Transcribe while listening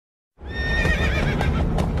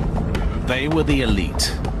They were the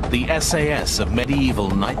elite, the SAS of medieval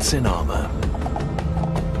knights in armor.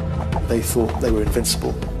 They thought they were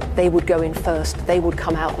invincible. They would go in first, they would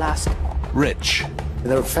come out last. Rich.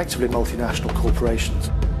 They're effectively multinational corporations.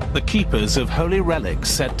 The keepers of holy relics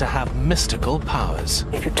said to have mystical powers.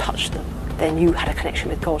 If you touched them, then you had a connection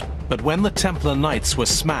with God. But when the Templar Knights were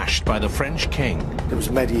smashed by the French king, it was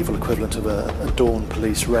a medieval equivalent of a dawn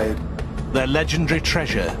police raid. Their legendary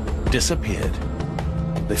treasure disappeared.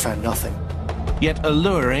 They found nothing. Yet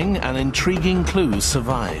alluring and intriguing clues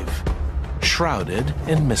survive, shrouded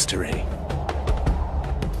in mystery.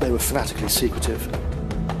 They were fanatically secretive.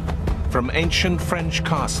 From ancient French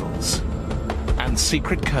castles and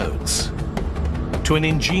secret codes to an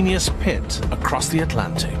ingenious pit across the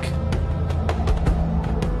Atlantic.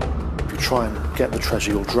 If you try and get the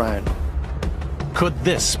treasure, you'll drown. Could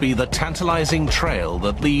this be the tantalizing trail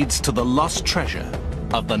that leads to the lost treasure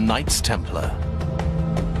of the Knights Templar?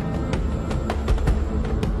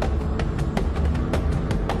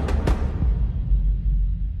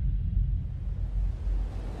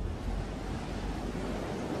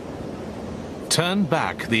 Turn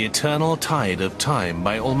back the eternal tide of time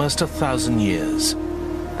by almost 1,000 years,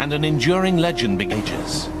 and an enduring legend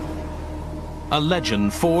begins. A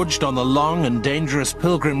legend forged on the long and dangerous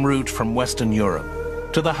pilgrim route from Western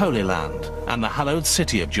Europe to the Holy Land and the hallowed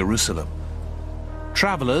city of Jerusalem.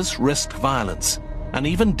 Travelers risked violence and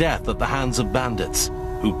even death at the hands of bandits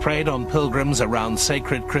who preyed on pilgrims around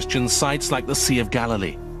sacred Christian sites like the Sea of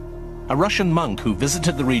Galilee. A Russian monk who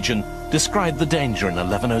visited the region described the danger in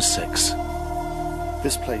 1106.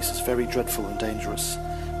 This place is very dreadful and dangerous.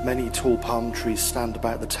 Many tall palm trees stand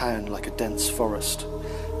about the town like a dense forest.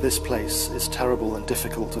 This place is terrible and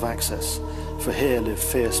difficult of access, for here live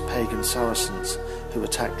fierce pagan Saracens who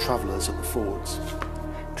attack travellers at the fords.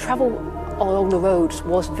 Travel along the roads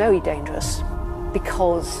was very dangerous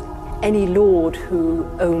because any lord who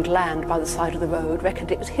owned land by the side of the road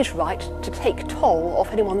reckoned it was his right to take toll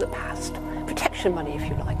off anyone that passed. Protection money, if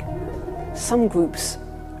you like. Some groups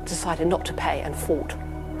decided not to pay and fought.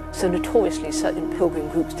 So notoriously certain pilgrim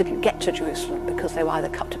groups didn't get to Jerusalem because they were either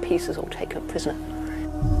cut to pieces or taken prisoner.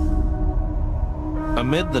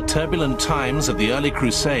 Amid the turbulent times of the early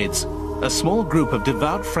Crusades, a small group of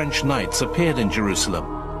devout French knights appeared in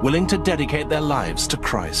Jerusalem, willing to dedicate their lives to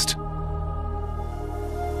Christ.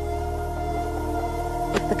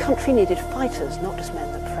 The country needed fighters, not just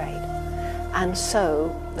men that prayed. And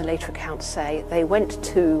so, the later accounts say, they went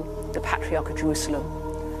to the Patriarch of Jerusalem,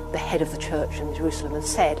 the head of the church in Jerusalem, and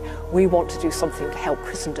said, we want to do something to help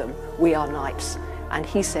Christendom, we are knights. And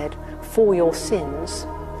he said, for your sins,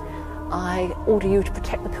 I order you to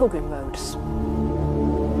protect the pilgrim roads.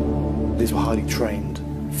 These were highly trained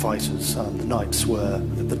fighters. The knights were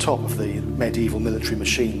at the top of the medieval military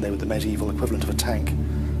machine. They were the medieval equivalent of a tank,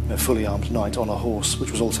 a fully armed knight on a horse,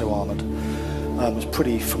 which was also armoured. It was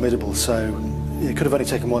pretty formidable, so it could have only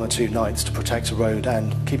taken 1 or 2 knights to protect a road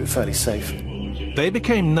and keep it fairly safe. They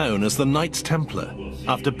became known as the Knights Templar,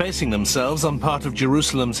 after basing themselves on part of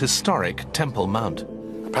Jerusalem's historic Temple Mount.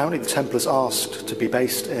 Apparently the Templars asked to be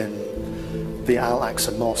based in the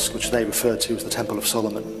Al-Aqsa Mosque, which they referred to as the Temple of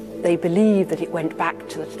Solomon. They believed that it went back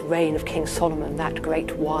to the reign of King Solomon, that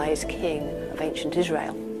great wise king of ancient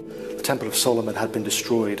Israel. The Temple of Solomon had been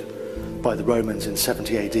destroyed by the Romans in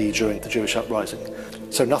 70 AD during the Jewish uprising.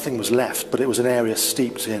 So nothing was left, but it was an area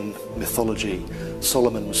steeped in mythology.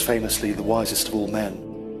 Solomon was famously the wisest of all men.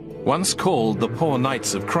 Once called the Poor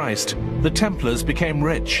Knights of Christ, the Templars became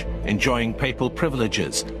rich, enjoying papal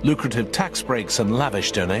privileges, lucrative tax breaks and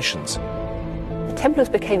lavish donations. The Templars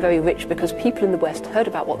became very rich because people in the West heard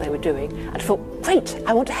about what they were doing and thought, great,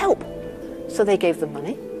 I want to help. So they gave them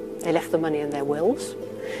money. They left the money in their wills.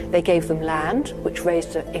 They gave them land, which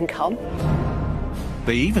raised their income.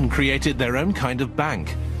 They even created their own kind of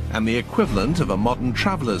bank and the equivalent of a modern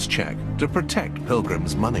traveller's cheque to protect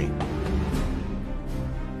pilgrims' money.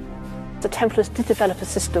 The Templars did develop a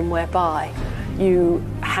system whereby you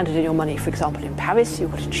handed in your money, for example, in Paris, you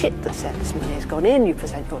got a chit that said this money has gone in, you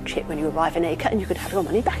present your chit when you arrive in Acre, and you could have your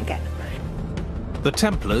money back again. The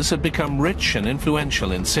Templars had become rich and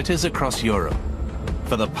influential in cities across Europe.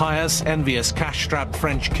 For the pious, envious, cash-strapped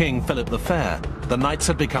French king Philip the Fair, the knights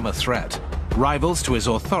had become a threat, rivals to his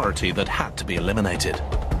authority that had to be eliminated.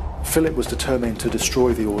 Philip was determined to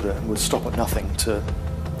destroy the order and would stop at nothing to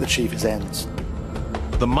achieve his ends.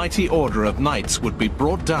 The mighty order of knights would be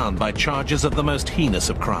brought down by charges of the most heinous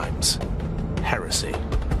of crimes: heresy.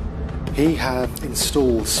 He had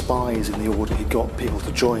installed spies in the order. He got people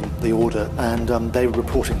to join the order, and they were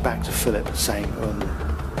reporting back to Philip saying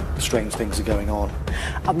strange things are going on.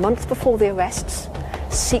 A month before the arrests,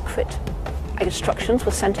 secret instructions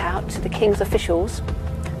were sent out to the king's officials,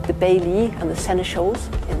 the baillie and the seneschals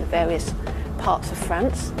in the various parts of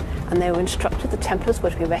France, and they were instructed the Templars were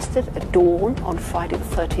to be arrested at dawn on Friday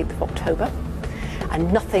the 13th of October,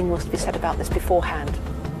 and nothing was to be said about this beforehand.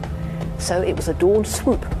 So it was a dawn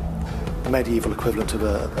swoop. The medieval equivalent of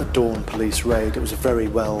a dawn police raid. It was a very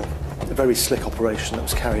slick operation that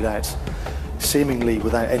was carried out seemingly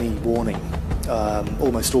without any warning.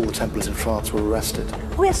 Almost all the Templars in France were arrested.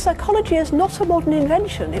 Oh yes, psychology is not a modern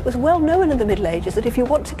invention. It was well known in the Middle Ages that if you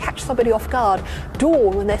want to catch somebody off guard,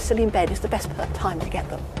 dawn when they're still in bed is the best time to get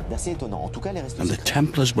them. And the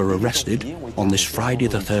Templars were arrested on this Friday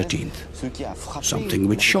the 13th, something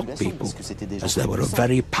which shocked people, as they were a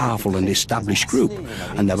very powerful and established group,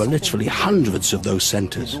 and there were literally hundreds of those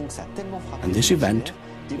centres. And this event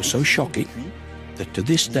was so shocking that to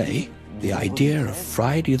this day, the idea of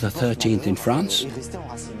Friday the 13th in France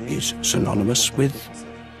is synonymous with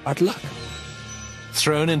bad luck.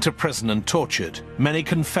 Thrown into prison and tortured, many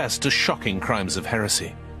confessed to shocking crimes of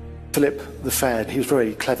heresy. Philip the Fair, he was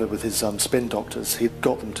very clever with his spin doctors. He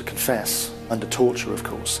got them to confess, under torture of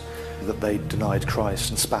course, that they denied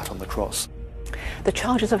Christ and spat on the cross. The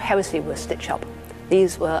charges of heresy were stitched up.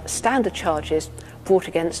 These were standard charges brought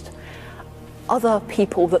against other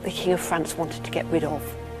people that the King of France wanted to get rid of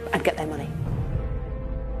and get their money.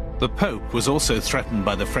 The Pope was also threatened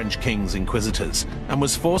by the French king's inquisitors and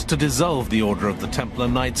was forced to dissolve the Order of the Templar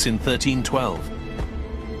Knights in 1312.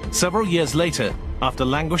 Several years later, after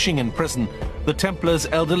languishing in prison, the Templars'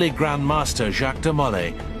 elderly Grand Master Jacques de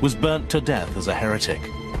Molay was burnt to death as a heretic.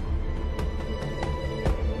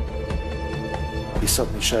 He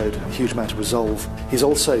suddenly showed a huge amount of resolve. He's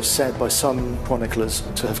also said by some chroniclers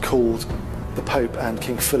to have called the Pope and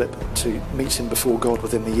King Philip to meet him before God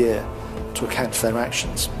within the year to account for their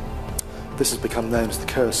actions. This has become known as the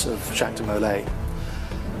curse of Jacques de Molay.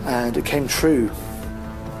 And it came true,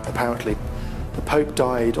 apparently. The Pope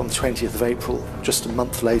died on the 20th of April, just a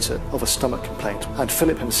month later, of a stomach complaint. And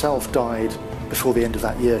Philip himself died before the end of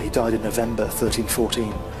that year. He died in November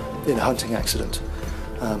 1314 in a hunting accident.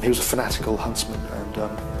 He was a fanatical huntsman, and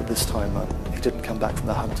but this time he didn't come back from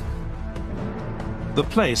the hunt. The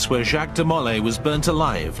place where Jacques de Molay was burnt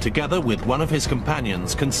alive, together with one of his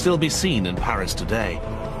companions, can still be seen in Paris today.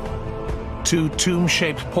 Two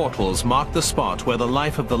tomb-shaped portals mark the spot where the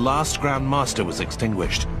life of the last Grand Master was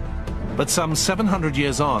extinguished. But some 700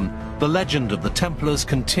 years on, the legend of the Templars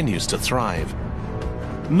continues to thrive.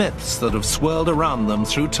 Myths that have swirled around them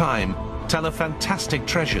through time tell of fantastic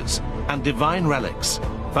treasures and divine relics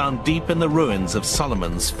found deep in the ruins of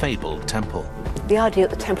Solomon's fabled temple. The idea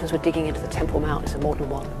that the Templars were digging into the Temple Mount is a modern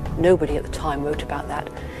one. Nobody at the time wrote about that.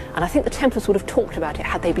 And I think the Templars would have talked about it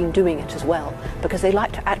had they been doing it as well, because they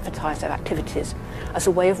like to advertise their activities as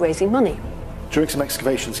a way of raising money. During some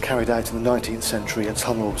excavations carried out in the 19th century, a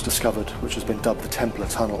tunnel was discovered, which has been dubbed the Templar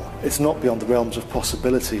Tunnel. It's not beyond the realms of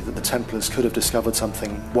possibility that the Templars could have discovered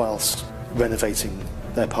something whilst renovating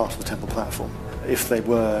their part of the temple platform. If they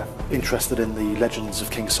were interested in the legends of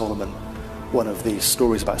King Solomon, one of the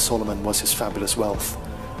stories about Solomon was his fabulous wealth.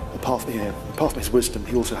 Apart from his wisdom,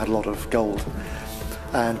 he also had a lot of gold.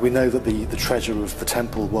 And we know that the treasure of the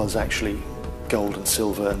temple was actually gold and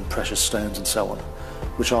silver and precious stones and so on,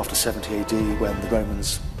 which after 70 AD, when the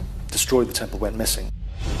Romans destroyed the temple, went missing.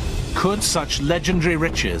 Could such legendary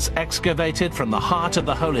riches excavated from the heart of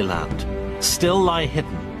the Holy Land still lie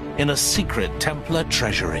hidden in a secret Templar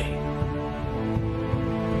treasury?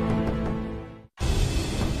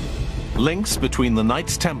 Links between the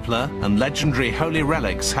Knights Templar and legendary holy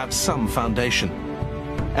relics have some foundation.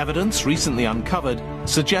 Evidence recently uncovered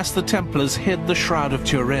suggests the Templars hid the Shroud of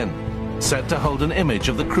Turin, said to hold an image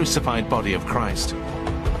of the crucified body of Christ.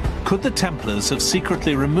 Could the Templars have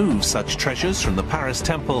secretly removed such treasures from the Paris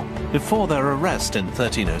temple before their arrest in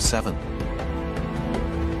 1307?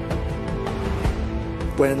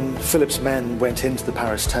 When Philip's men went into the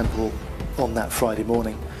Paris temple on that Friday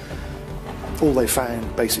morning, all they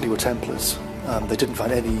found basically were Templars. They didn't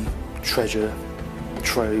find any treasure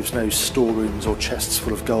troves, no storerooms or chests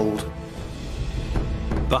full of gold.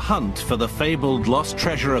 The hunt for the fabled lost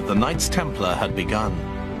treasure of the Knights Templar had begun.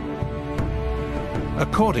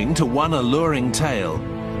 According to one alluring tale,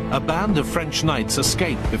 a band of French knights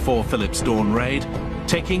escaped before Philip's dawn raid,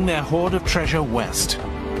 taking their hoard of treasure west,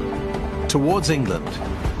 towards England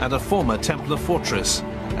and a former Templar fortress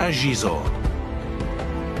at Gisors.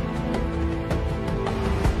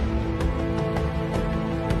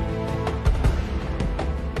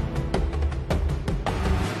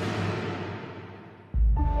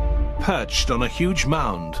 Perched on a huge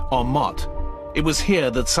mound, or motte, it was here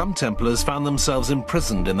that some Templars found themselves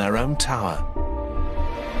imprisoned in their own tower.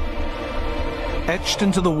 Etched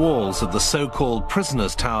into the walls of the so-called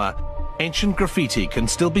Prisoner's Tower, ancient graffiti can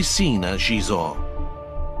still be seen at Gisors,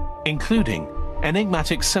 including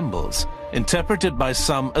enigmatic symbols interpreted by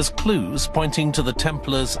some as clues pointing to the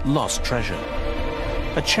Templars' lost treasure.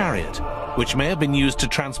 A chariot, which may have been used to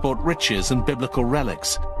transport riches and biblical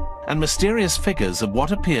relics, and mysterious figures of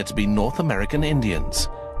what appear to be North American Indians.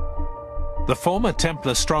 The former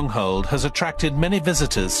Templar stronghold has attracted many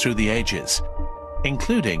visitors through the ages,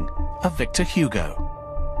 including a Victor Hugo.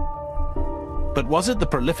 But was it the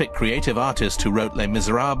prolific creative artist who wrote Les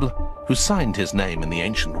Miserables who signed his name in the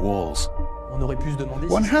ancient walls?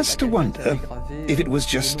 One has to wonder if it was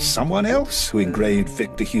just someone else who engraved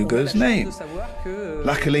Victor Hugo's name.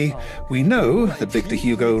 Luckily, we know that Victor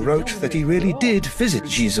Hugo wrote that he really did visit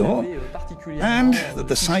Gisors, and that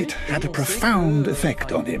the site had a profound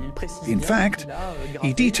effect on him. In fact,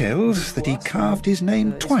 he details that he carved his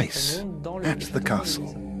name twice at the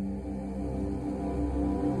castle.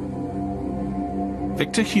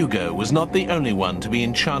 Victor Hugo was not the only one to be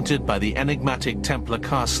enchanted by the enigmatic Templar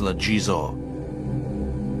castle at Gisors.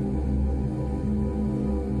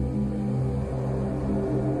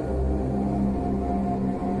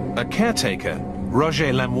 A caretaker,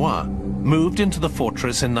 Roger Lemoine, moved into the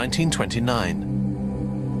fortress in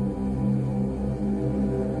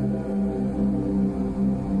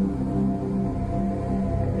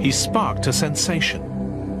 1929. He sparked a sensation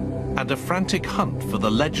and a frantic hunt for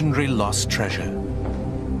the legendary lost treasure.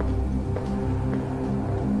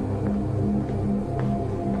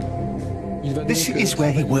 This is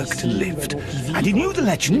where he worked and lived, and he knew the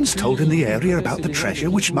legends told in the area about the treasure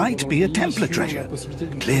which might be a Templar treasure.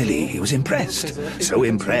 Clearly he was impressed, so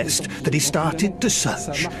impressed that he started to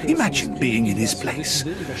search. Imagine being in his place.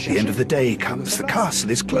 The end of the day comes, the castle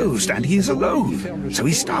is closed, and he is alone. So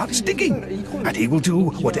he starts digging, and he will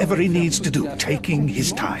do whatever he needs to do, taking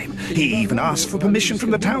his time. He even asked for permission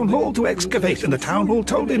from the town hall to excavate, and the town hall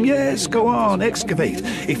told him, yes, go on, excavate.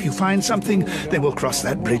 If you find something, then we'll cross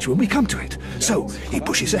that bridge when we come to it. So he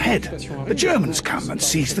pushes ahead. The Germans come and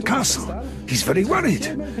seize the castle. He's very worried,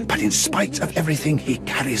 but in spite of everything, he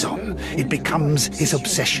carries on. It becomes his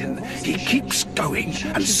obsession. He keeps going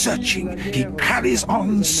and searching. He carries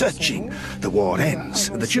on searching. The war ends,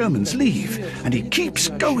 and the Germans leave, and he keeps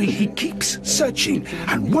going. He keeps searching.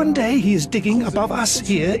 And one day he is digging above us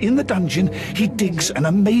here in the dungeon. He digs an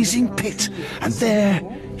amazing pit, and there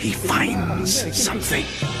he finds something.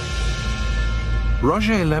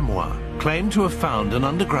 Roger Lemoine claimed to have found an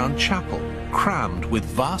underground chapel crammed with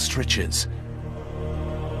vast riches.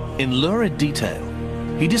 In lurid detail,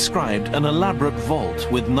 he described an elaborate vault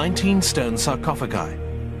with 19 stone sarcophagi,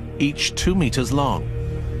 each 2 meters long,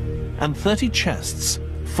 and 30 chests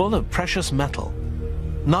full of precious metal,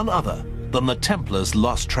 none other than the Templars'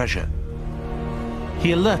 lost treasure.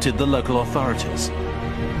 He alerted the local authorities,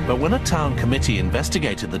 but when a town committee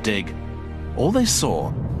investigated the dig, all they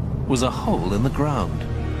saw was a hole in the ground.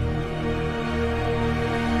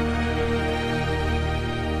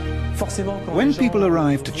 When people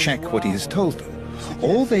arrive to check what he has told them,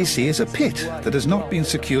 all they see is a pit that has not been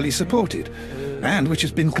securely supported and which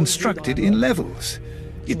has been constructed in levels.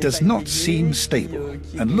 It does not seem stable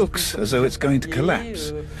and looks as though it's going to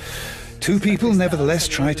collapse. 2 people nevertheless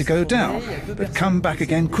try to go down, but come back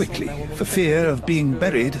again quickly for fear of being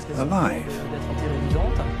buried alive.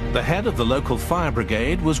 The head of the local fire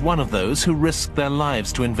brigade was one of those who risked their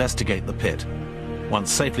lives to investigate the pit. Once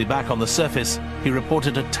safely back on the surface, he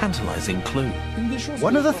reported a tantalizing clue.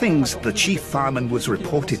 One of the things the chief fireman was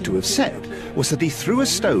reported to have said was that he threw a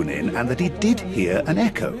stone in and that he did hear an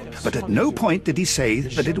echo. But at no point did he say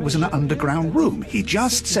that it was an underground room. He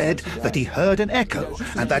just said that he heard an echo,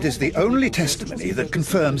 and that is the only testimony that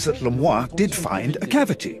confirms that Lemoine did find a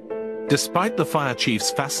cavity. Despite the fire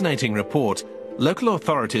chief's fascinating report, local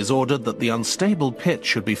authorities ordered that the unstable pit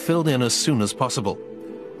should be filled in as soon as possible.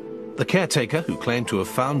 The caretaker, who claimed to have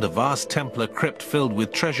found a vast Templar crypt filled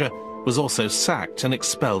with treasure, was also sacked and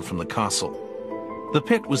expelled from the castle. The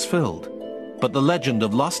pit was filled, but the legend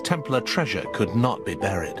of lost Templar treasure could not be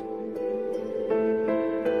buried.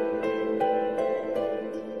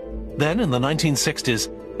 Then, in the 1960s,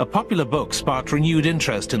 a popular book sparked renewed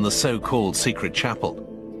interest in the so-called secret chapel.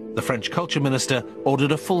 The French culture minister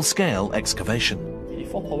ordered a full-scale excavation.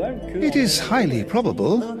 It is highly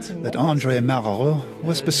probable that André Malraux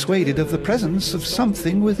was persuaded of the presence of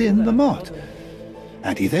something within the motte,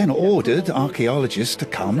 and he then ordered archaeologists to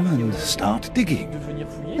come and start digging.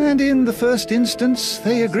 And in the first instance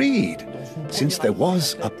they agreed, since there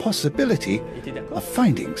was a possibility of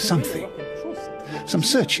finding something. Some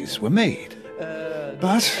searches were made.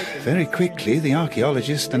 But very quickly the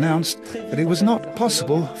archaeologist announced that it was not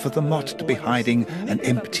possible for the motte to be hiding an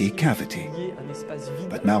empty cavity.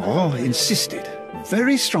 But Marot insisted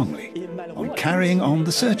very strongly on carrying on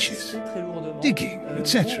the searches, digging,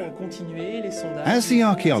 etc. As the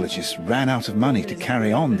archaeologists ran out of money to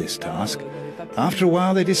carry on this task, after a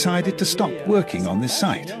while they decided to stop working on this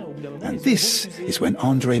site. And this is when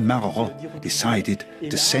André Marot decided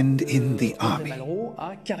to send in the army.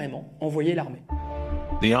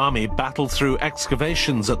 The army battled through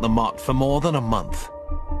excavations at the motte for more than a month.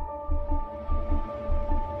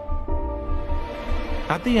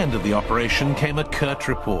 At the end of the operation came a curt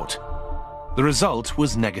report. The result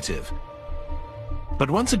was negative.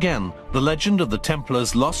 But once again, the legend of the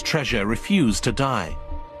Templars' lost treasure refused to die,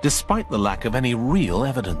 despite the lack of any real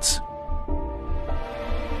evidence.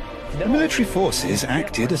 The military forces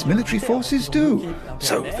acted as military forces do.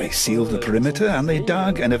 So they sealed the perimeter and they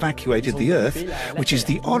dug and evacuated the earth, which is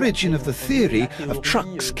the origin of the theory of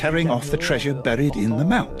trucks carrying off the treasure buried in the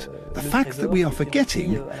mount. The fact that we are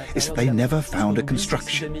forgetting is that they never found a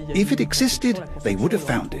construction. If it existed, they would have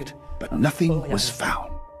found it, but nothing was found.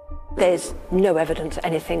 There's no evidence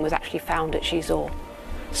anything was actually found at Gisors.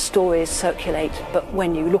 Stories circulate, but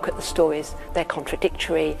when you look at the stories, they're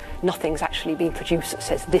contradictory. Nothing's actually been produced that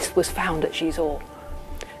says this was found at Gisors.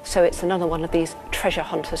 So it's another one of these treasure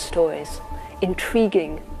hunter stories.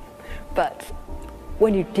 Intriguing, but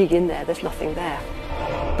when you dig in there, there's nothing there.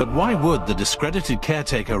 But why would the discredited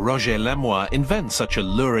caretaker Roger Lemoyne invent such a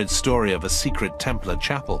lurid story of a secret Templar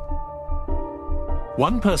chapel?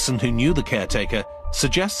 One person who knew the caretaker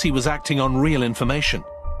suggests he was acting on real information,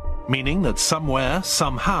 meaning that somewhere,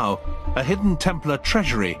 somehow, a hidden Templar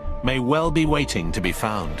treasury may well be waiting to be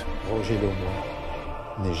found.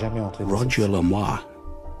 Roger Lemoyne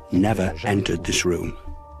never entered this room.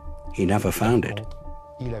 He never found it.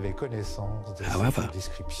 However,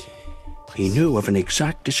 he knew of an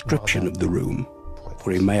exact description of the room,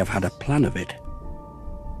 or he may have had a plan of it.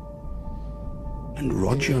 And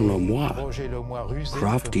Roger Lemoyne,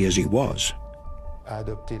 crafty as he was,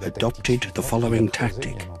 adopted the following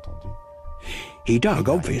tactic. He dug,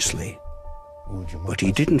 obviously, but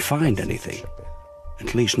he didn't find anything,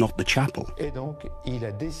 at least not the chapel.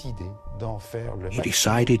 He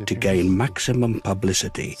decided to gain maximum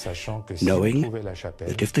publicity, knowing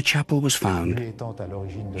that if the chapel was found,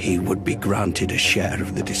 he would be granted a share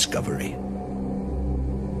of the discovery.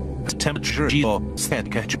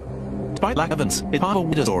 Despite lack of evidence, it's part of a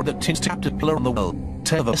wider story that seems to captive pillar on the world.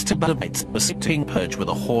 Tale of a step of mates was sitting perched with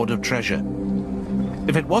a hoard of treasure.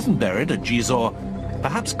 If it wasn't buried at Gisors,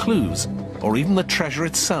 perhaps clues, or even the treasure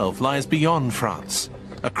itself, lies beyond France,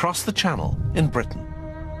 across the Channel in Britain.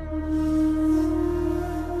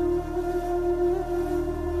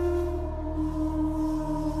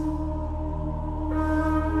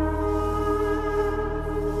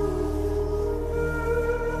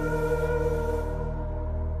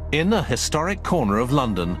 In a historic corner of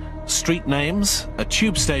London, street names, a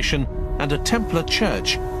tube station, and a Templar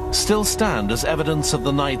church still stand as evidence of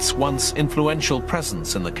the knight's once influential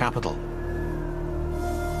presence in the capital.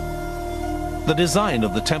 The design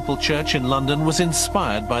of the Temple Church in London was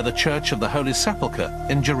inspired by the Church of the Holy Sepulchre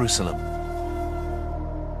in Jerusalem.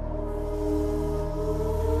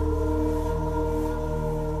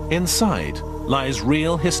 Inside lies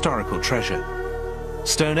real historical treasure,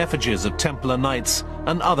 stone effigies of Templar knights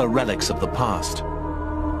and other relics of the past.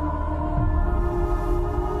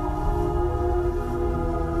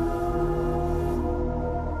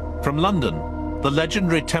 From London, the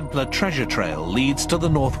legendary Templar treasure trail leads to the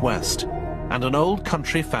northwest and an old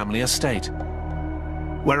country family estate,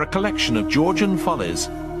 where a collection of Georgian follies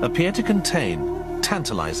appear to contain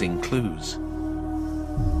tantalizing clues.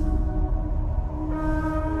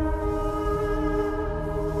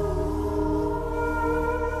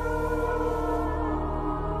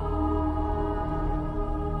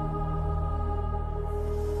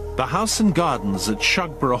 The house and gardens at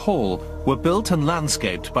Shugborough Hall were built and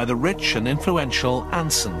landscaped by the rich and influential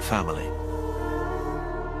Anson family.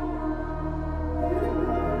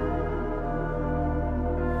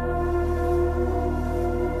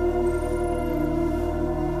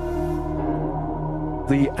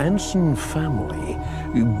 The Anson family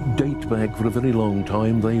date back for a very long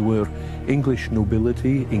time. They were English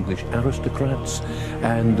nobility, English aristocrats,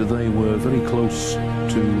 and they were very close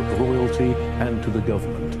to royalty and to the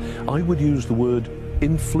government. I would use the word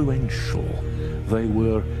influential. They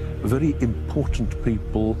were very important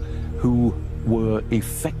people who were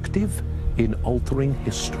effective in altering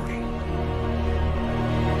history.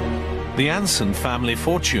 The Anson family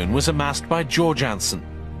fortune was amassed by George Anson,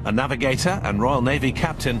 a navigator and Royal Navy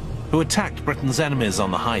captain who attacked Britain's enemies on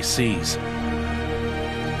the high seas.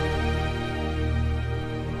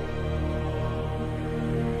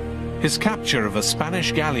 His capture of a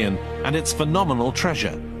Spanish galleon and its phenomenal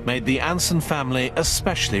treasure made the Anson family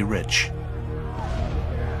especially rich.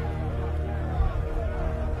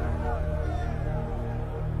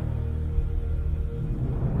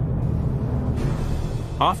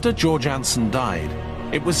 After George Anson died,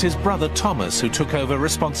 it was his brother Thomas who took over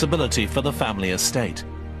responsibility for the family estate,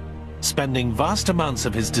 spending vast amounts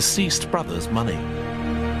of his deceased brother's money.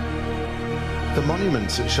 The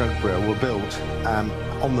monuments at Shugborough were built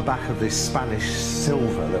on the back of this Spanish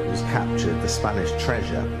silver that was captured, the Spanish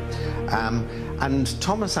treasure. And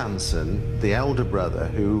Thomas Anson, the elder brother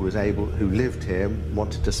who lived here,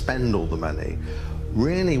 wanted to spend all the money,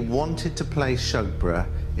 really wanted to place Shugborough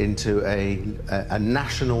into a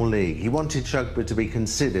national league. He wanted Shugborough to be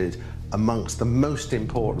considered amongst the most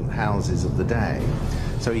important houses of the day.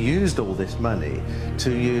 So he used all this money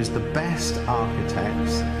to use the best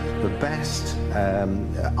architects, the best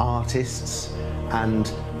artists,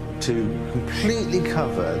 and to completely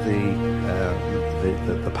cover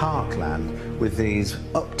the parkland with these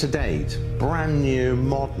up-to-date, brand new,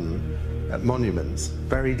 modern monuments,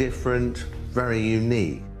 very different, very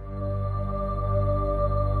unique.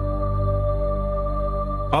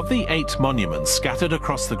 Of the 8 monuments scattered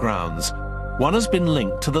across the grounds, one has been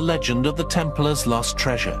linked to the legend of the Templars' lost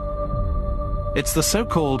treasure. It's the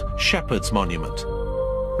so-called Shepherd's Monument,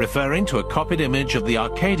 referring to a copied image of the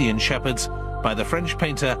Arcadian shepherds by the French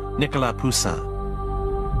painter Nicolas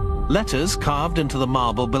Poussin. Letters carved into the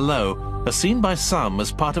marble below are seen by some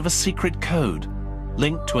as part of a secret code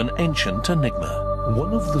linked to an ancient enigma.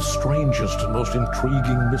 One of the strangest and most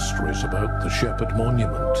intriguing mysteries about the Shepherd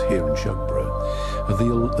Monument here in Shugborough are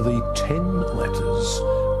the 10 letters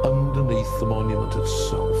underneath the monument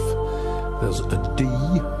itself. There's a D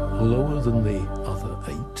lower than the other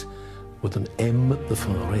 8, with an M at the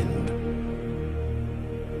far end.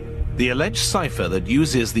 The alleged cipher that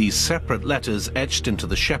uses these separate letters etched into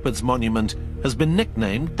the Shepherd's Monument has been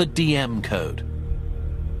nicknamed the DM Code.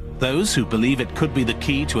 Those who believe it could be the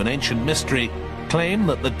key to an ancient mystery claim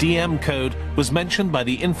that the DM Code was mentioned by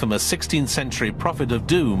the infamous 16th century prophet of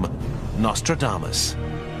doom, Nostradamus.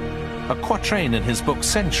 A quatrain in his book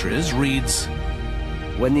Centuries reads,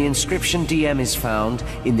 "When the inscription DM is found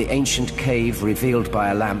in the ancient cave revealed by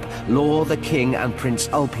a lamp, Law the king and Prince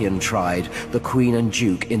Ulpian tried, the queen and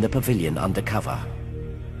duke in the pavilion under cover."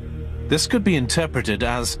 This could be interpreted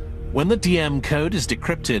as, when the DM Code is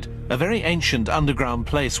decrypted, a very ancient underground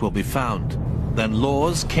place will be found. Then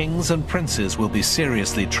laws, kings and princes will be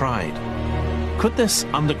seriously tried. Could this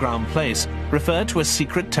underground place refer to a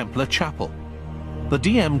secret Templar chapel? The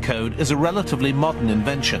DM Code is a relatively modern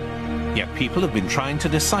invention, yet people have been trying to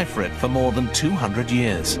decipher it for more than 200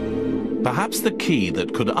 years. Perhaps the key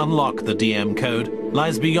that could unlock the DM Code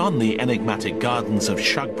lies beyond the enigmatic gardens of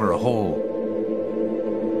Shugborough Hall.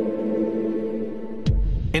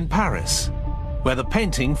 In Paris, where the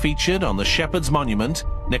painting featured on the Shepherd's Monument,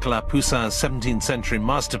 Nicolas Poussin's 17th century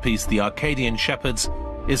masterpiece The Arcadian Shepherds,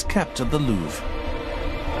 is kept at the Louvre.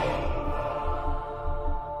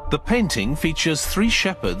 The painting features 3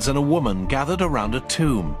 shepherds and a woman gathered around a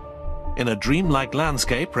tomb, in a dreamlike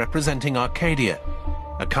landscape representing Arcadia,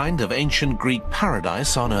 a kind of ancient Greek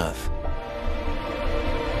paradise on earth.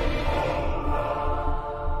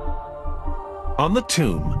 On the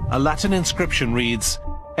tomb, a Latin inscription reads,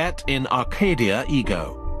 "Et in Arcadia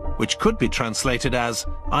ego," which could be translated as,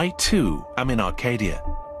 "I too am in Arcadia."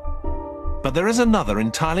 But there is another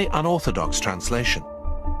entirely unorthodox translation.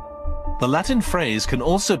 The Latin phrase can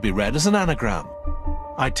also be read as an anagram,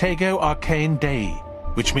 "Aitego arcane Dei,"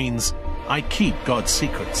 which means, "I keep God's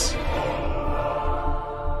secrets."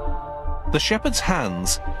 The shepherd's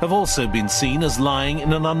hands have also been seen as lying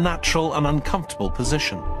in an unnatural and uncomfortable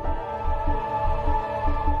position.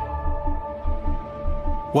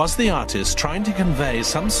 Was the artist trying to convey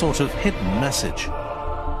some sort of hidden message?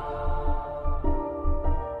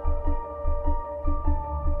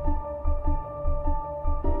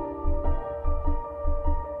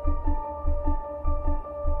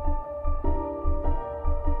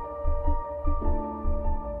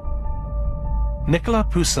 Nicolas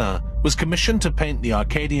Poussin was commissioned to paint the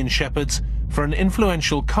Arcadian shepherds for an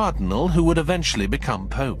influential cardinal who would eventually become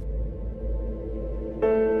pope.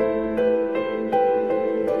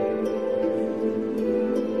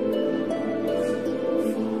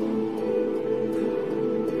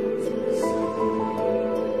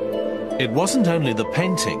 It wasn't only the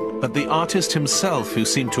painting, but the artist himself who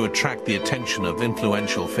seemed to attract the attention of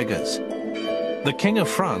influential figures. The King of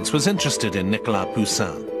France was interested in Nicolas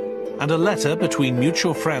Poussin, and a letter between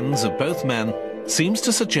mutual friends of both men seems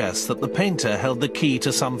to suggest that the painter held the key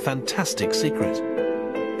to some fantastic secret.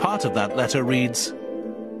 Part of that letter reads,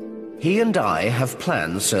 "He and I have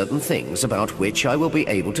planned certain things about which I will be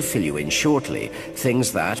able to fill you in shortly.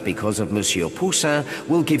 Things that, because of Monsieur Poussin,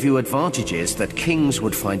 will give you advantages that kings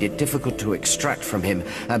would find it difficult to extract from him,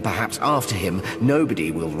 and perhaps after him, nobody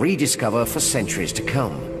will rediscover for centuries to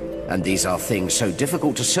come. And these are things so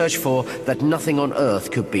difficult to search for that nothing on earth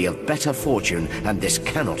could be of better fortune, and this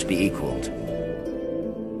cannot be equaled."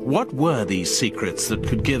 What were these secrets that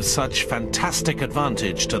could give such fantastic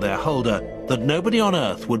advantage to their holder that nobody on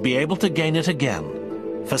earth would be able to gain it again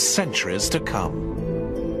for centuries to come?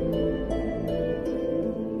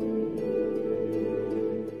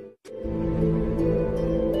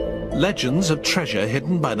 Legends of treasure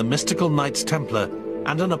hidden by the mystical Knights Templar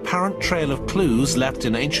and an apparent trail of clues left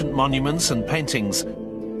in ancient monuments and paintings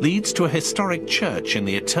leads to a historic church in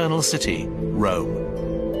the Eternal City, Rome.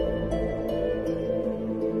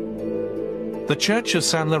 The Church of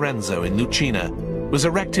San Lorenzo in Lucina was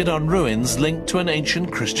erected on ruins linked to an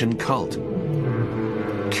ancient Christian cult.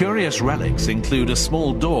 Curious relics include a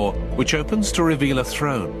small door which opens to reveal a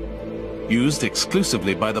throne, used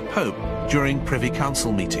exclusively by the Pope during Privy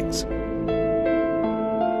Council meetings,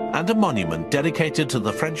 and a monument dedicated to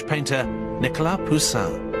the French painter Nicolas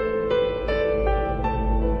Poussin.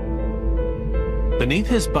 Beneath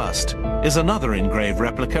his bust is another engraved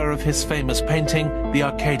replica of his famous painting, The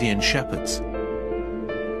Arcadian Shepherds.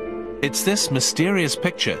 It's this mysterious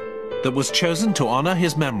picture that was chosen to honor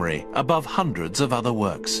his memory above hundreds of other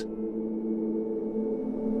works.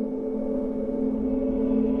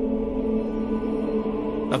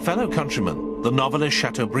 A fellow countryman, the novelist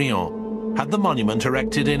Chateaubriand, had the monument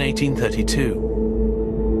erected in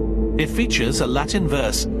 1832. It features a Latin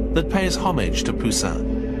verse that pays homage to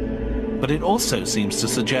Poussin, but it also seems to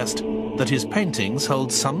suggest that his paintings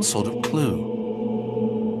hold some sort of clue.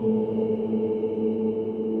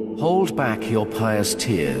 Hold back your pious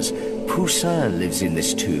tears. Poussin lives in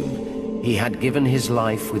this tomb. He had given his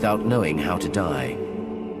life without knowing how to die.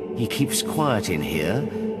 He keeps quiet in here,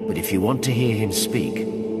 but if you want to hear him speak,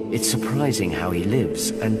 it's surprising how he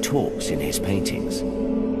lives and talks in his paintings.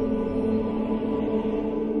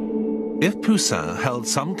 If Poussin held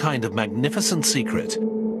some kind of magnificent secret,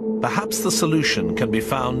 perhaps the solution can be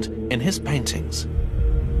found in his paintings.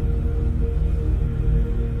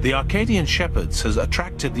 The Arcadian Shepherds has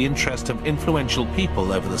attracted the interest of influential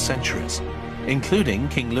people over the centuries, including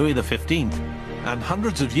King Louis XV, and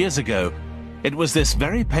hundreds of years ago, it was this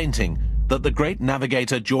very painting that the great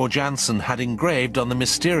navigator George Anson had engraved on the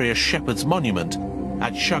mysterious Shepherd's monument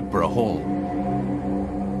at Shugborough Hall.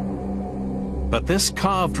 But this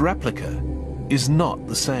carved replica is not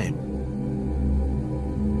the same.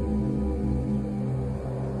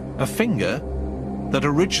 A finger that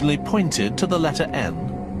originally pointed to the letter N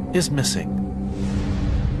is missing.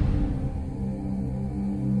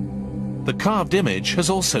 The carved image has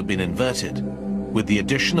also been inverted, with the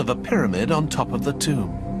addition of a pyramid on top of the tomb.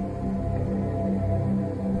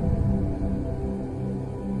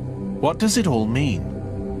 What does it all mean?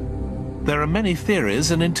 There are many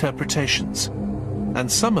theories and interpretations,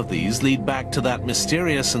 and some of these lead back to that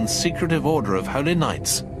mysterious and secretive order of holy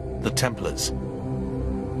knights, the Templars.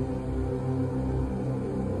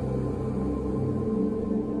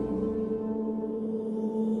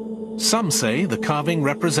 Some say the carving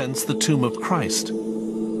represents the tomb of Christ,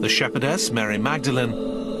 the shepherdess Mary Magdalene,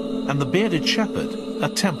 and the bearded shepherd, a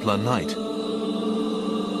Templar knight.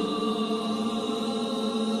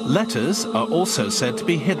 Letters are also said to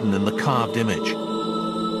be hidden in the carved image.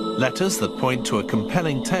 Letters that point to a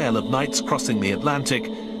compelling tale of knights crossing the Atlantic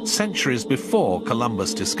centuries before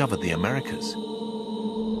Columbus discovered the Americas.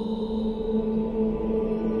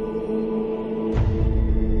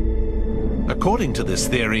 According to this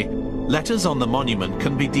theory, letters on the monument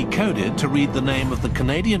can be decoded to read the name of the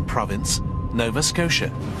Canadian province, Nova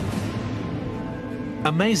Scotia.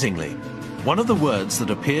 Amazingly, one of the words that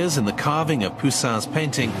appears in the carving of Poussin's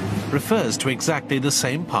painting refers to exactly the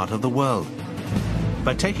same part of the world.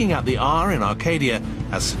 By taking out the R in Arcadia,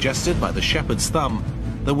 as suggested by the shepherd's thumb,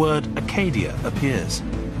 the word Acadia appears.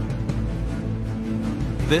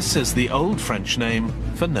 This is the old French name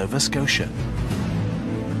for Nova Scotia.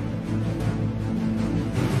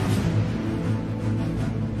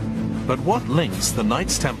 But what links the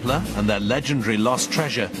Knights Templar and their legendary lost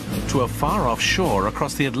treasure to a far-off shore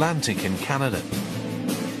across the Atlantic in Canada?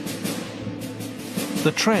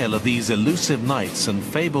 The trail of these elusive knights and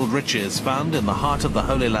fabled riches found in the heart of the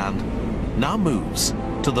Holy Land now moves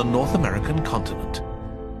to the North American continent.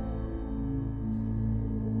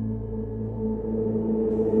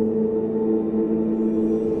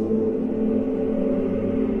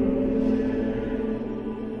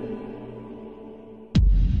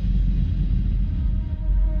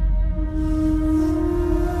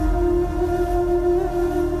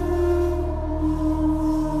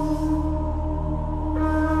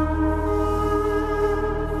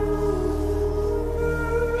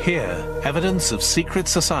 Here, evidence of secret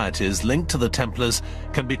societies linked to the Templars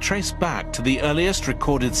can be traced back to the earliest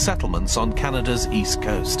recorded settlements on Canada's east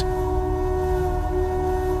coast.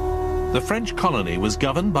 The French colony was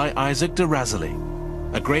governed by Isaac de Razilly,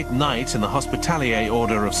 a great knight in the Hospitalier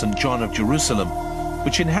Order of St. John of Jerusalem,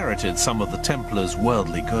 which inherited some of the Templars'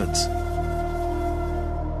 worldly goods.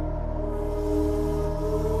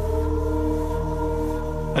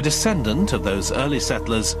 A descendant of those early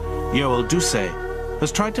settlers, Yoel Doucet,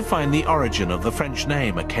 has tried to find the origin of the French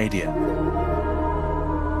name Acadia.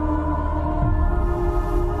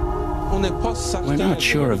 We're not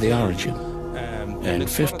sure of the origin. In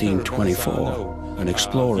 1524, an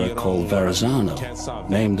explorer called Verrazano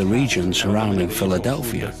named the region surrounding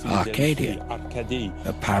Philadelphia Arcadia,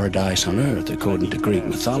 a paradise on earth according to Greek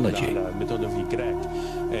mythology.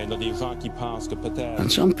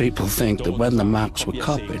 And some people think that when the maps were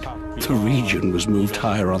copied, the region was moved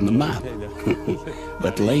higher on the map.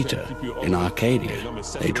 But later, in Arcadia,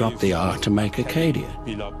 they dropped the R to make Acadia.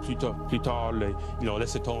 We're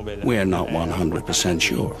not 100%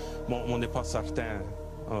 sure.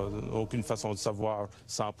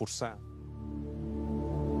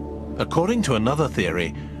 According to another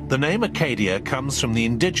theory, the name Acadia comes from the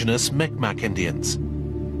indigenous Micmac Indians.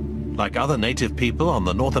 Like other native people on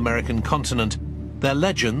the North American continent, their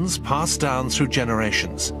legends pass down through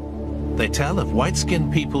generations. They tell of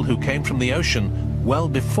white-skinned people who came from the ocean well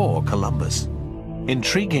before Columbus.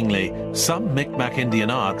 Intriguingly, some Micmac Indian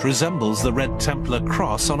art resembles the Red Templar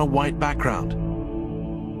cross on a white background.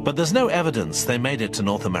 But there's no evidence they made it to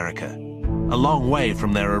North America, a long way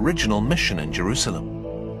from their original mission in Jerusalem.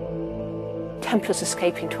 Templars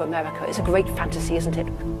escaping to America is a great fantasy, isn't it?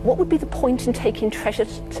 What would be the point in taking treasure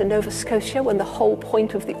to Nova Scotia when the whole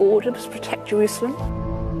point of the order was to protect Jerusalem?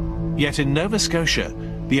 Yet in Nova Scotia,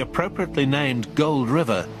 the appropriately named Gold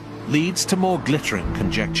River leads to more glittering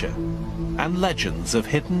conjecture and legends of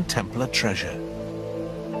hidden Templar treasure.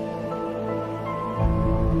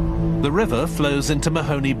 The river flows into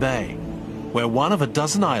Mahoney Bay, where one of a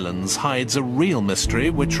dozen islands hides a real mystery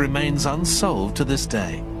which remains unsolved to this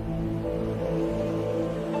day.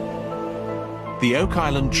 The Oak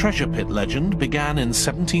Island treasure pit legend began in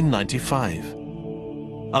 1795.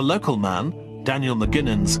 A local man, Daniel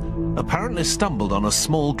McGuinnans, apparently stumbled on a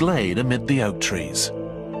small glade amid the oak trees.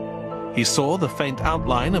 He saw the faint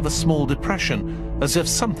outline of a small depression, as if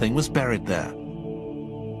something was buried there.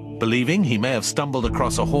 Believing he may have stumbled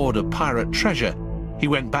across a hoard of pirate treasure, he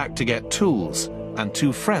went back to get tools and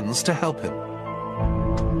 2 friends to help him.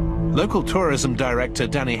 Local tourism director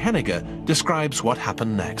Danny Henniger describes what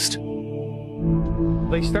happened next.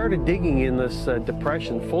 They started digging in this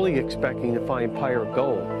depression, fully expecting to find pirate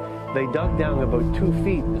gold. They dug down about 2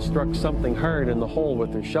 feet and struck something hard in the hole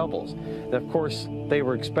with their shovels. And of course, they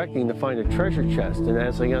were expecting to find a treasure chest, and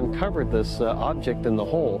as they uncovered this object in the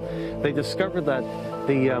hole, they discovered that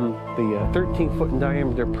the 13-foot in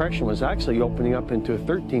diameter depression was actually opening up into a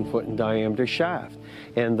 13-foot in diameter shaft.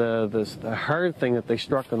 And the hard thing that they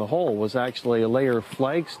struck in the hole was actually a layer of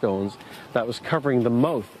flagstones that was covering the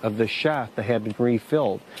mouth of the shaft that had been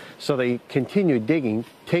refilled. So they continued digging,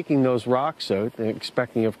 taking those rocks out, and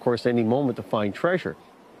expecting, of course, any moment to find treasure.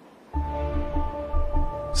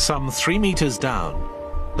 Some 3 meters down,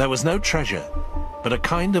 there was no treasure, but a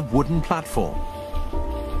kind of wooden platform.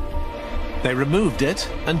 They removed it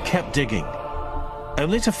and kept digging,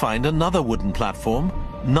 only to find another wooden platform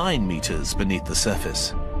 9 meters beneath the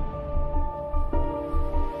surface.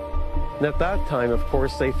 And at that time, of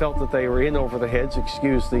course, they felt that they were in over their heads,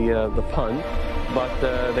 excuse the pun, but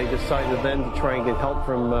they decided then to try and get help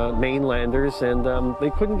from mainlanders, and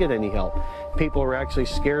they couldn't get any help. People were actually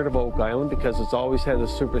scared of Oak Island because it's always had a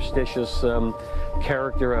superstitious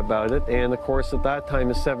character about it, and of course at that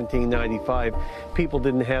time in 1795, people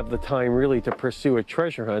didn't have the time really to pursue a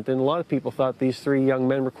treasure hunt, and a lot of people thought these 3 young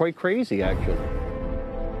men were quite crazy, actually.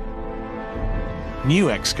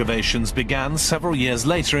 New excavations began several years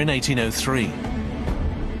later in 1803.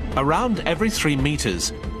 Around every 3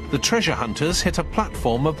 meters, the treasure hunters hit a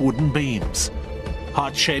platform of wooden beams.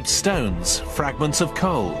 Heart-shaped stones, fragments of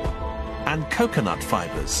coal, and coconut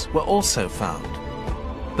fibers were also found.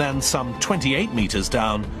 Then, some 28 meters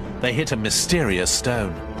down, they hit a mysterious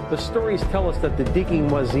stone. The stories tell us that the digging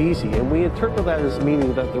was easy, and we interpret that as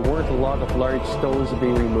meaning that there weren't a lot of large stones to be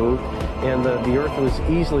removed, and the earth was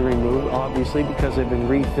easily removed, obviously, because it had been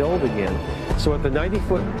refilled again. So at the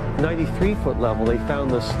 93-foot level, they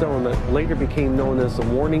found this stone that later became known as the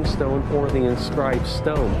Warning Stone or the Inscribed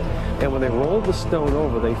Stone. And when they rolled the stone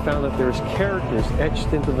over, they found that there's characters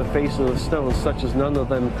etched into the face of the stone, such as none of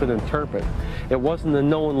them could interpret. It wasn't a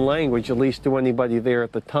known language, at least to anybody there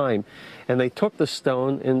at the time. And they took the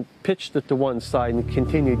stone and then pitched it to one side and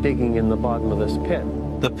continued digging in the bottom of this pit.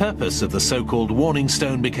 The purpose of the so-called warning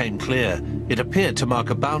stone became clear. It appeared to mark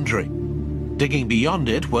a boundary. Digging beyond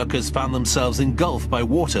it, workers found themselves engulfed by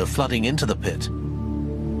water flooding into the pit.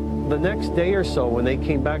 The next day or so, when they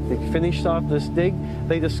came back to finish off this dig,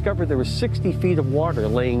 they discovered there was 60 feet of water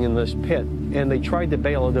laying in this pit, and they tried to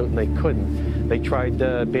bail it out and they couldn't. They tried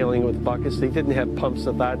bailing it with buckets. They didn't have pumps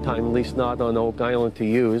at that time, at least not on Oak Island to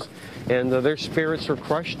use, and their spirits were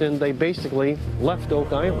crushed and they basically left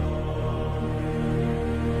Oak Island.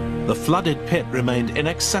 The flooded pit remained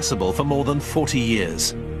inaccessible for more than 40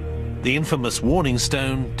 years. The infamous warning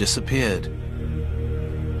stone disappeared.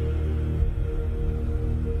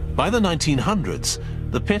 By the 1900s,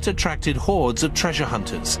 the pit attracted hordes of treasure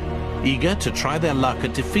hunters, eager to try their luck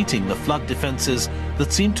at defeating the flood defenses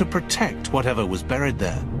that seemed to protect whatever was buried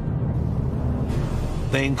there.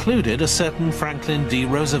 They included a certain Franklin D.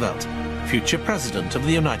 Roosevelt, future President of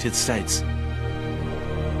the United States.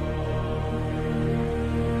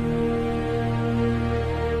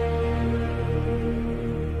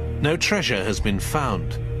 No treasure has been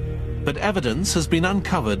found, but evidence has been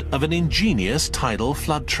uncovered of an ingenious tidal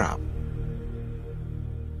flood trap.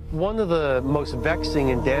 One of the most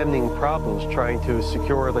vexing and damning problems trying to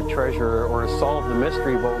secure the treasure or solve the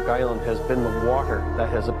mystery of Oak Island has been the water that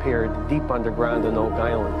has appeared deep underground in Oak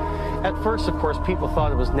Island. At first, of course, people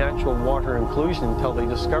thought it was natural water inclusion until they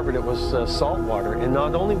discovered it was salt water. And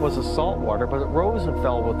not only was it salt water, but it rose and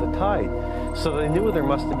fell with the tide. So they knew there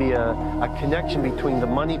must be a connection between the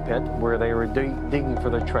money pit, where they were digging for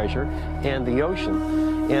their treasure, and the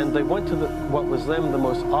ocean. And they went to what was then the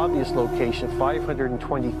most obvious location,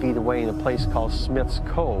 520 feet away in a place called Smith's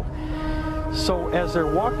Cove. So as they're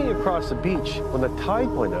walking across the beach, when the tide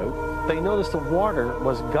went out, they noticed the water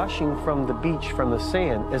was gushing from the beach, from the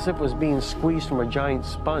sand, as if it was being squeezed from a giant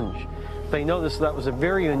sponge. They noticed that was a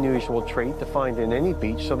very unusual trait to find in any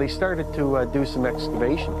beach, so they started to do some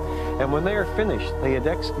excavation. And when they were finished, they had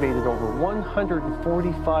excavated over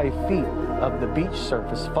 145 feet of the beach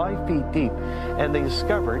surface, 5 feet deep, and they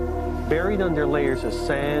discovered, buried under layers of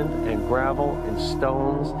sand and gravel and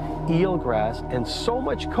stones, eelgrass, and so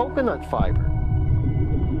much coconut fiber.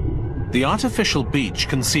 The artificial beach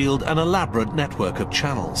concealed an elaborate network of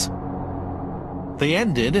channels. They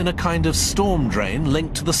ended in a kind of storm drain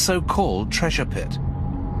linked to the so-called treasure pit.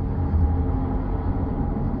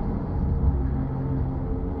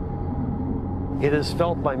 It is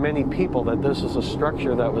felt by many people that this is a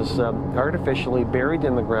structure that was artificially buried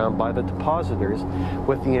in the ground by the depositors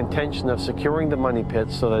with the intention of securing the money pit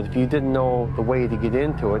so that if you didn't know the way to get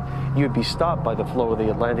into it, you'd be stopped by the flow of the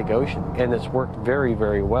Atlantic Ocean. And it's worked very,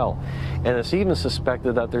 very well. And it's even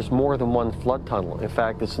suspected that there's more than one flood tunnel. In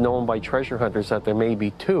fact, it's known by treasure hunters that there may be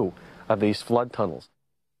 2 of these flood tunnels.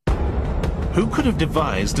 Who could have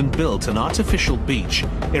devised and built an artificial beach,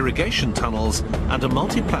 irrigation tunnels, and a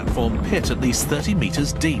multi-platform pit at least 30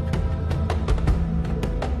 meters deep?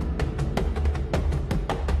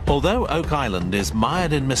 Although Oak Island is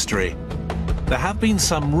mired in mystery, there have been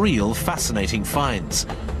some real fascinating finds,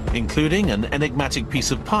 including an enigmatic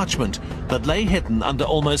piece of parchment that lay hidden under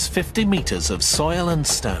almost 50 meters of soil and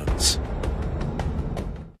stones.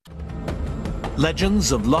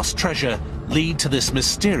 Legends of lost treasure lead to this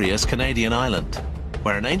mysterious Canadian island,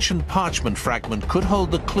 where an ancient parchment fragment could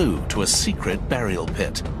hold the clue to a secret burial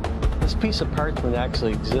pit. This piece of parchment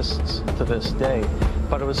actually exists to this day,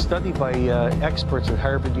 but it was studied by experts at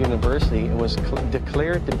Harvard University and was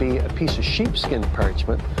declared to be a piece of sheepskin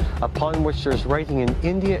parchment upon which there's writing in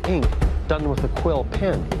India ink done with a quill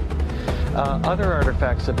pen. Other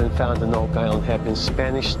artifacts that have been found in Oak Island have been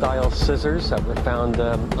Spanish-style scissors that were found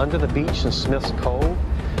under the beach in Smith's Cove,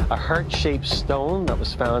 a heart-shaped stone that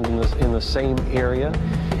was found in the same area,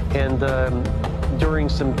 and during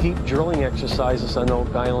some deep drilling exercises on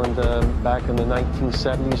Oak Island back in the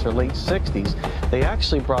 1970s or late 60s, they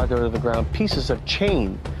actually brought out of the ground pieces of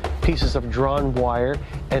chain, pieces of drawn wire,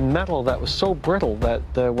 and metal that was so brittle that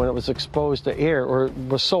when it was exposed to air, or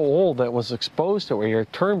was so old that it was exposed to air,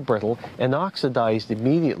 it turned brittle and oxidized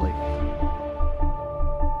immediately.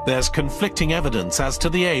 There's conflicting evidence as to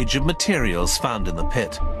the age of materials found in the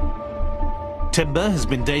pit. Timber has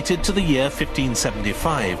been dated to the year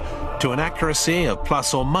 1575 to an accuracy of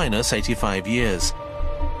plus or minus 85 years.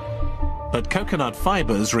 But coconut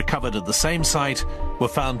fibers recovered at the same site were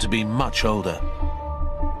found to be much older.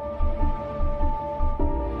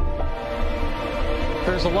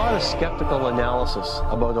 There's a lot of skeptical analysis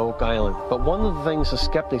about Oak Island, but one of the things the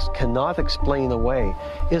skeptics cannot explain away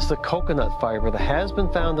is the coconut fiber that has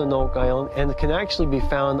been found on Oak Island, and it can actually be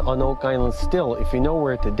found on Oak Island still if you know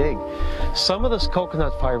where to dig. Some of this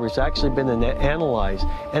coconut fiber has actually been analyzed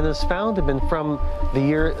and is found to have been from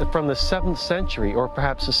the 7th century or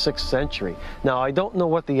perhaps the 6th century. Now, I don't know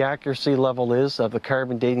what the accuracy level is of the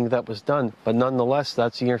carbon dating that was done, but nonetheless,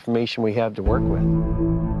 that's the information we have to work with.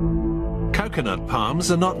 Coconut palms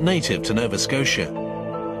are not native to Nova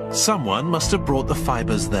Scotia. Someone must have brought the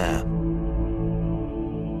fibers there.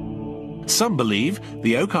 Some believe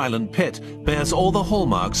the Oak Island pit bears all the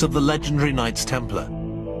hallmarks of the legendary Knights Templar,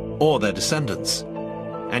 or their descendants: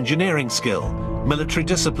 engineering skill, military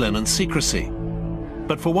discipline and secrecy.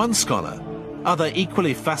 But for one scholar, other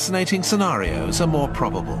equally fascinating scenarios are more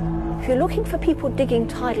probable. If you're looking for people digging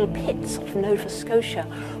tidal pits off Nova Scotia,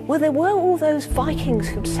 well, there were all those Vikings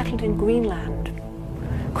who'd settled in Greenland.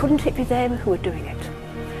 Couldn't it be them who were doing it?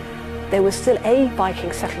 There was still a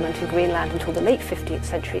Viking settlement in Greenland until the late 15th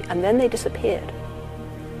century, and then they disappeared.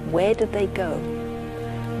 Where did they go?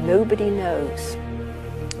 Nobody knows.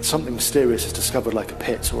 Something mysterious is discovered, like a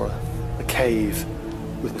pit or a cave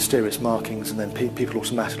with mysterious markings, and then people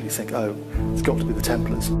automatically think, oh, it's got to be the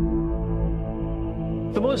Templars.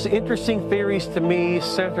 The most interesting theories to me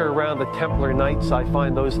center around the Templar Knights. I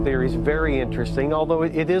find those theories very interesting, although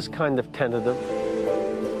it is kind of tentative.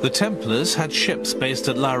 The Templars had ships based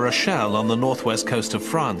at La Rochelle on the northwest coast of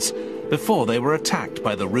France before they were attacked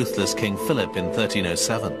by the ruthless King Philip in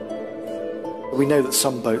 1307. We know that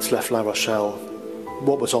some boats left La Rochelle.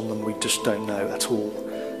 What was on them we just don't know at all,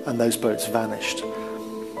 and those boats vanished.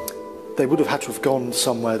 They would have had to have gone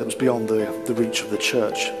somewhere that was beyond the reach of the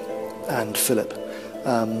church and Philip.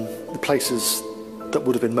 The places that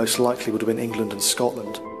would have been most likely would have been England and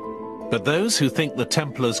Scotland. But those who think the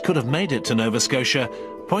Templars could have made it to Nova Scotia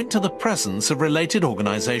point to the presence of related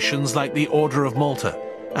organizations like the Order of Malta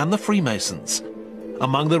and the Freemasons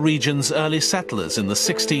among the region's early settlers in the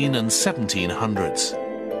 1600s and 1700s.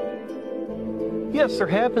 Yes, there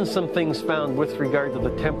have been some things found with regard to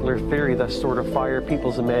the Templar theory that sort of fire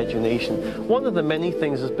people's imagination. One of the many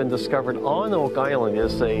things that's been discovered on Oak Island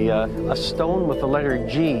is a stone with the letter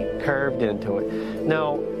G carved into it.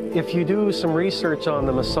 Now, if you do some research on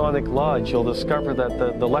the Masonic Lodge, you'll discover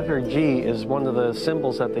that the letter G is one of the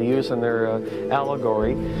symbols that they use in their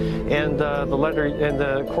allegory. And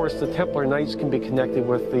of course, the Templar Knights can be connected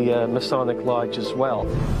with the Masonic Lodge as well.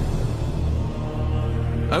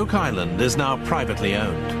 Oak Island is now privately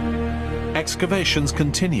owned. Excavations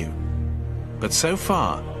continue, but so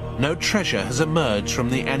far, no treasure has emerged from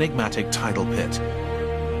the enigmatic tidal pit.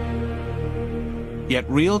 Yet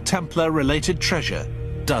real Templar-related treasure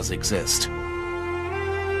does exist.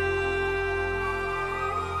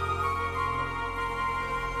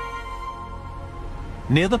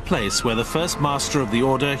 Near the place where the first master of the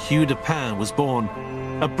order, Hugh de Pin, was born,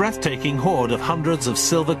 a breathtaking hoard of hundreds of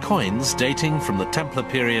silver coins dating from the Templar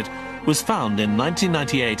period was found in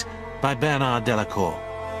 1998 by Bernard Delacour.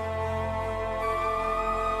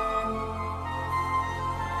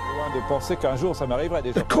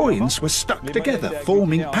 The coins were stuck together,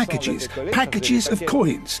 forming packages of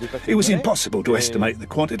coins. It was impossible to estimate the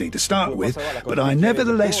quantity to start with, but I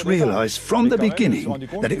nevertheless realized from the beginning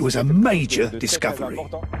that it was a major discovery.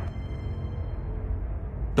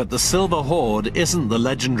 But the silver hoard isn't the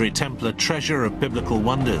legendary Templar treasure of biblical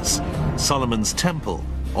wonders, Solomon's Temple,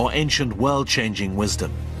 or ancient world-changing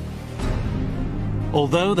wisdom.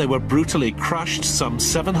 Although they were brutally crushed some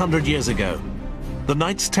 700 years ago, the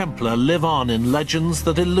Knights Templar live on in legends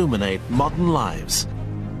that illuminate modern lives,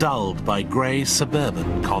 dulled by grey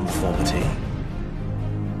suburban conformity.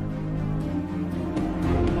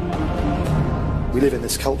 We live in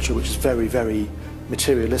this culture which is very, very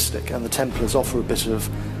materialistic, and the Templars offer a bit of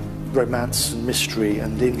romance and mystery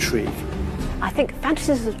and intrigue. I think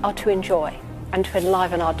fantasies are to enjoy and to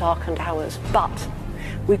enliven our darkened hours, but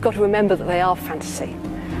we've got to remember that they are fantasy.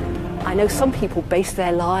 I know some people base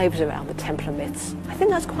their lives around the Templar myths. I think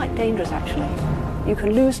that's quite dangerous, actually. You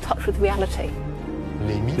can lose touch with reality.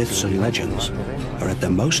 Myths and legends are at their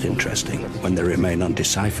most interesting when they remain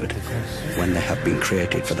undeciphered, when they have been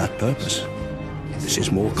created for that purpose. This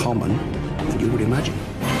is more common than you would imagine.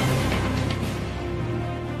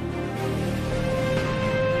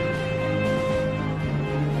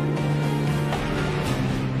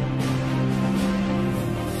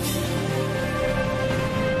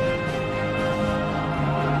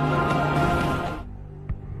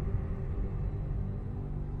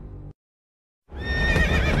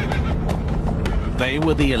 They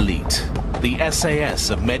were the elite, the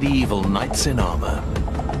SAS of medieval knights in armor.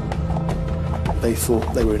 They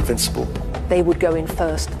thought they were invincible. They would go in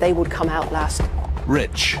first, they would come out last.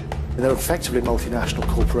 Rich. They were effectively multinational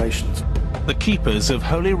corporations. The keepers of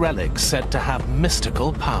holy relics said to have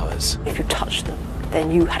mystical powers. If you touched them, then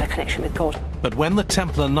you had a connection with God. But when the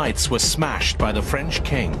Templar Knights were smashed by the French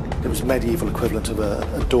king, it was a medieval equivalent of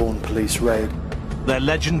a dawn police raid. Their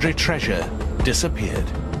legendary treasure disappeared.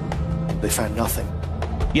 They found nothing.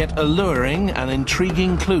 Yet alluring and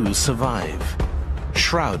intriguing clues survive,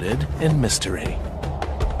 shrouded in mystery.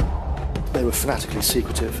 They were fanatically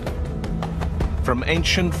secretive. From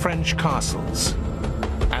ancient French castles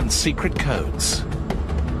and secret codes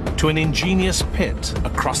to an ingenious pit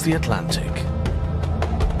across the Atlantic.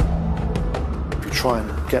 If you try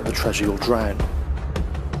and get the treasure, you'll drown.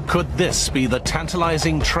 Could this be the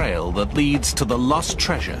tantalizing trail that leads to the lost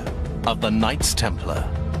treasure of the Knights Templar?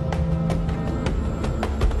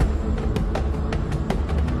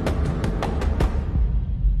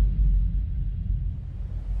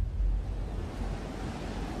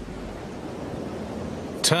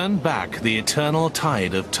 Turn back the eternal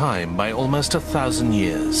tide of time by almost 1,000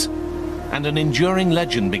 years, and an enduring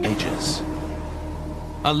legend begins.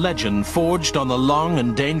 A legend forged on the long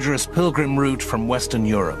and dangerous pilgrim route from Western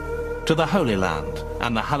Europe to the Holy Land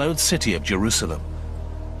and the hallowed city of Jerusalem.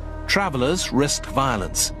 Travelers risked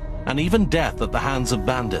violence and even death at the hands of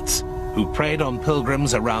bandits who preyed on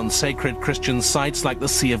pilgrims around sacred Christian sites like the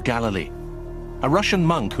Sea of Galilee. A Russian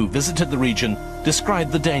monk who visited the region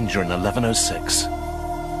described the danger in 1106.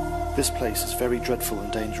 This place is very dreadful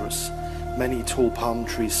and dangerous. Many tall palm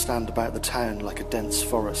trees stand about the town like a dense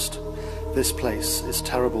forest. This place is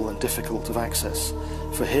terrible and difficult of access,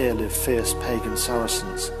 for here live fierce pagan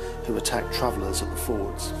Saracens who attack travellers at the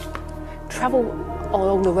fords. Travel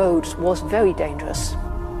along the roads was very dangerous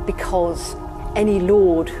because any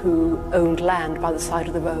lord who owned land by the side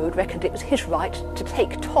of the road reckoned it was his right to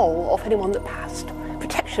take toll off anyone that passed.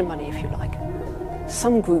 Protection money, if you like.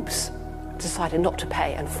 Some groups decided not to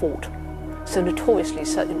pay and fought. So notoriously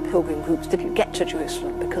certain pilgrim groups didn't get to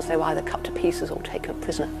Jerusalem because they were either cut to pieces or taken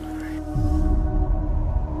prisoner.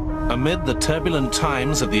 Amid the turbulent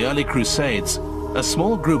times of the early Crusades, a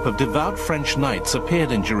small group of devout French knights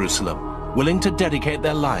appeared in Jerusalem, willing to dedicate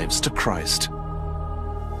their lives to Christ.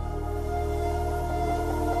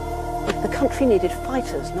 The country needed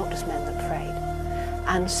fighters, not just men that prayed.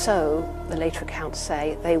 And so, the later accounts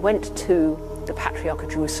say, they went to the Patriarch of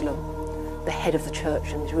Jerusalem, the head of the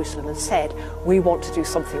church in Jerusalem, and said, we want to do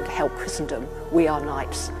something to help Christendom, we are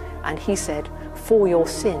knights. And he said, for your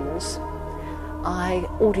sins, I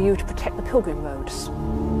order you to protect the pilgrim roads.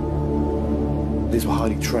 These were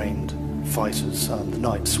highly trained fighters. The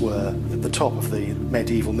knights were at the top of the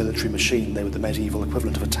medieval military machine. They were the medieval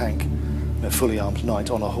equivalent of a tank, a fully armed knight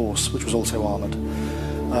on a horse, which was also armoured.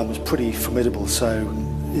 It was pretty formidable, so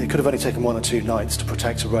it could have only taken 1 or 2 knights to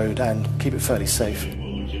protect a road and keep it fairly safe.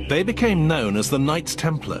 They became known as the Knights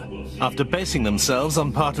Templar, after basing themselves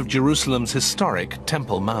on part of Jerusalem's historic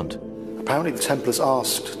Temple Mount. Apparently the Templars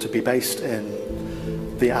asked to be based in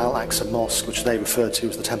the Al-Aqsa Mosque, which they referred to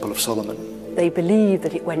as the Temple of Solomon. They believed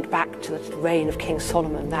that it went back to the reign of King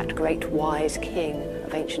Solomon, that great wise king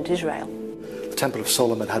of ancient Israel. The Temple of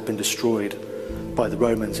Solomon had been destroyed by the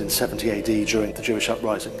Romans in 70 AD during the Jewish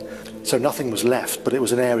uprising. So nothing was left, but it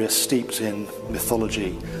was an area steeped in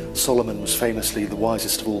mythology. Solomon was famously the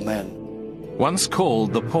wisest of all men. Once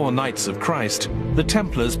called the Poor Knights of Christ, the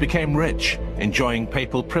Templars became rich, enjoying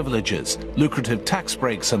papal privileges, lucrative tax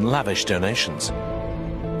breaks and lavish donations.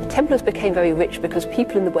 The Templars became very rich because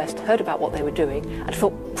people in the West heard about what they were doing and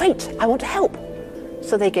thought, great, I want to help.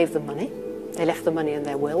 So they gave them money. They left the money in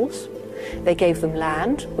their wills. They gave them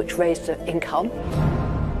land, which raised their income.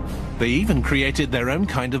 They even created their own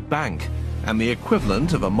kind of bank and the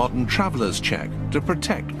equivalent of a modern traveller's cheque to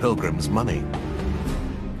protect pilgrims' money.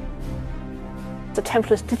 The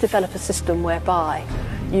Templars did develop a system whereby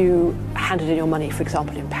you handed in your money, for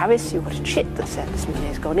example, in Paris, you got a chip that said this money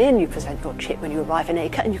has gone in, you present your chip when you arrive in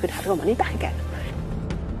Acre, and you could have your money back again.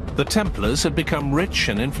 The Templars had become rich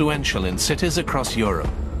and influential in cities across Europe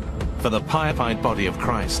for the pietified body of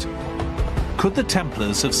Christ. Could the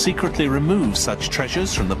Templars have secretly removed such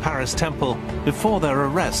treasures from the Paris Temple before their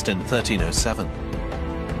arrest in 1307?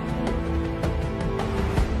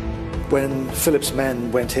 When Philip's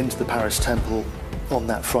men went into the Paris Temple on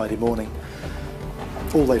that Friday morning,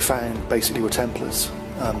 all they found basically were Templars.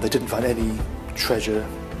 They didn't find any treasure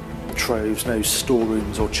troves, no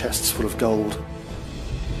storerooms or chests full of gold.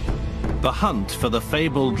 The hunt for the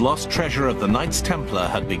fabled lost treasure of the Knights Templar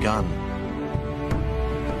had begun.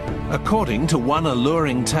 According to one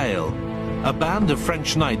alluring tale, a band of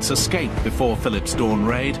French knights escaped before Philip's dawn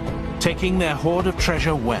raid, taking their hoard of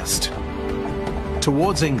treasure west.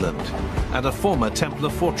 towards England and a former Templar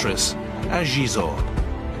fortress at Gisors.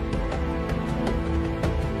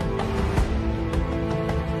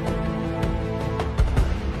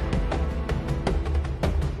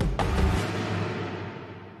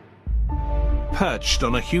 Perched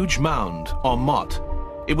on a huge mound, or motte,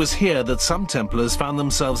 it was here that some Templars found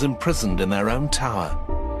themselves imprisoned in their own tower.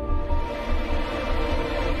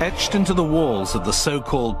 Etched into the walls of the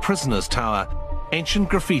so-called Prisoner's Tower, ancient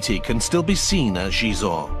graffiti can still be seen at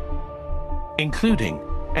Gisors, including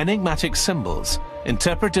enigmatic symbols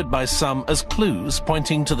interpreted by some as clues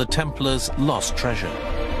pointing to the Templars' lost treasure.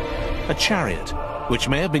 A chariot, which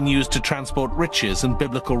may have been used to transport riches and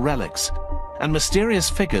biblical relics, and mysterious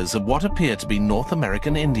figures of what appear to be North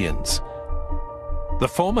American Indians. The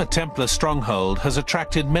former Templar stronghold has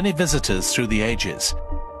attracted many visitors through the ages,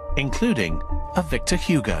 including a Victor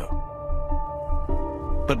Hugo.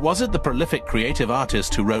 But was it the prolific creative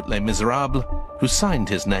artist who wrote Les Miserables who signed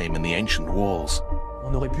his name in the ancient walls?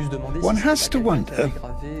 One has to wonder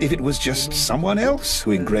if it was just someone else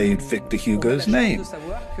who engraved Victor Hugo's name.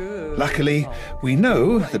 Luckily, we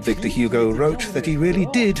know that Victor Hugo wrote that he really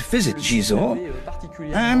did visit Gisors,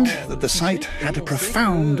 and that the site had a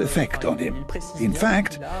profound effect on him. In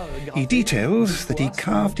fact, he details that he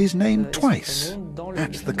carved his name twice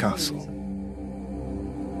at the castle.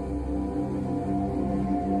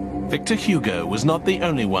 Victor Hugo was not the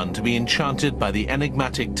only one to be enchanted by the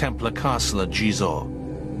enigmatic Templar castle at Gisors.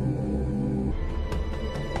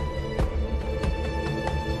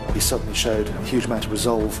 He suddenly showed a huge amount of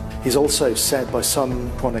resolve. He's also said by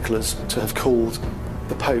some chroniclers to have called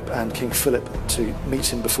the Pope and King Philip to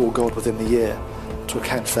meet him before God within the year to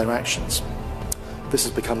account for their actions. This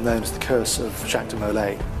has become known as the curse of Jacques de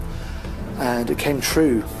Molay. And it came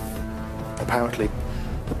true, apparently.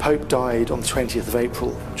 The Pope died on the 20th of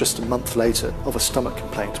April, just a month later, of a stomach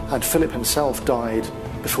complaint. And Philip himself died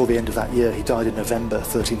before the end of that year. He died in November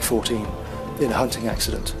 1314 in a hunting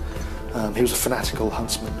accident. He was a fanatical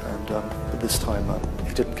huntsman, and at this time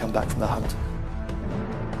he didn't come back from the hunt.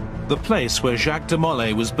 The place where Jacques de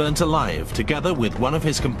Molay was burnt alive, together with one of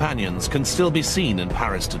his companions, can still be seen in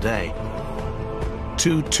Paris today.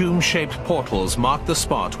 Two tomb-shaped portals mark the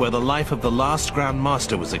spot where the life of the last Grand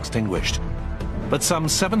Master was extinguished. But some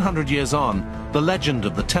 700 years on, the legend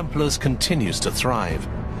of the Templars continues to thrive.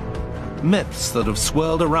 Myths that have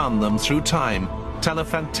swirled around them through time tell of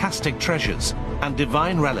fantastic treasures and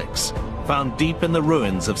divine relics found deep in the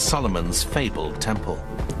ruins of Solomon's fabled temple.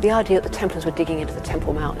 The idea that the Templars were digging into the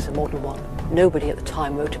Temple Mount is a modern one. Nobody at the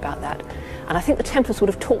time wrote about that. And I think the Templars would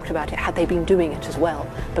have talked about it had they been doing it as well,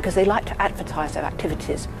 because they like to advertise their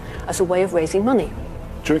activities as a way of raising money.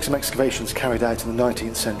 During some excavations carried out in the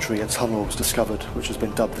 19th century, a tunnel was discovered, which has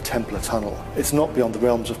been dubbed the Templar Tunnel. It's not beyond the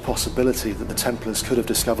realms of possibility that the Templars could have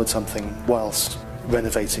discovered something whilst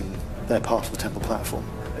renovating their part of the temple platform.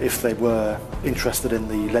 If they were interested in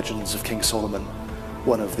the legends of King Solomon,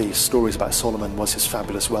 one of the stories about Solomon was his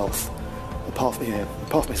fabulous wealth. Apart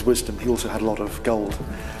from his wisdom, he also had a lot of gold.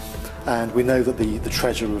 And we know that the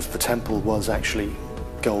treasure of the temple was actually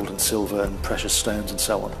gold and silver and precious stones and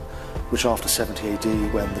so on, which after 70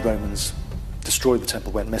 AD, when the Romans destroyed the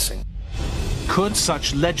temple, went missing. Could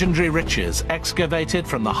such legendary riches, excavated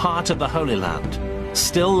from the heart of the Holy Land,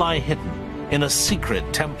 still lie hidden in a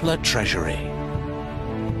secret Templar treasury?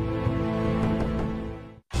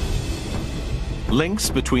 Links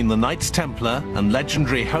between the Knights Templar and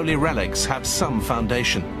legendary holy relics have some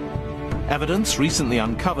foundation. Evidence recently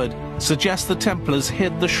uncovered suggests the Templars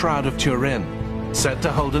hid the Shroud of Turin, said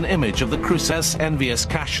to hold an image of the crucifix. Envious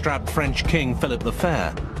cash-strapped French king Philip the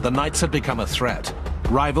Fair, the Knights had become a threat,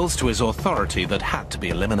 rivals to his authority that had to be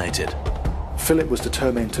eliminated. Philip was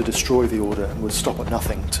determined to destroy the order and would stop at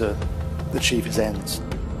nothing to achieve his ends.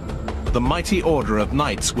 The mighty order of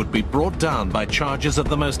knights would be brought down by charges of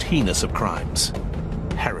the most heinous of crimes: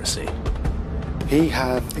 heresy. He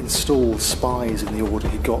had installed spies in the order.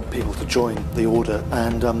 He got people to join the order,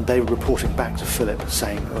 and they were reporting back to Philip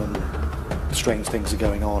saying strange things are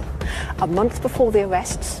going on. A month before the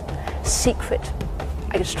arrests, secret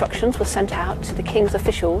instructions were sent out to the king's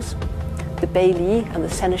officials, the baillis and the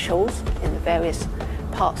seneschals in the various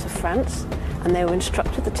parts of France, and they were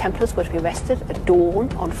instructed the Templars were to be arrested at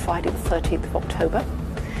dawn on Friday the 13th of October,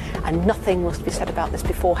 and nothing was to be said about this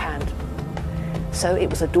beforehand. So it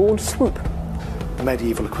was a dawn swoop. The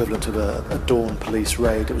medieval equivalent of a dawn police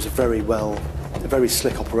raid. It was a very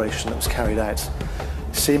slick operation that was carried out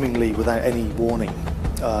seemingly without any warning.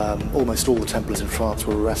 almost all the Templars in France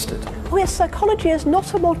were arrested. Oh yes, psychology is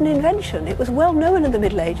not a modern invention. It was well known in the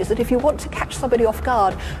Middle Ages that if you want to catch somebody off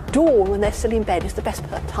guard, dawn when they're still in bed is the best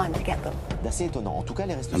time to get them.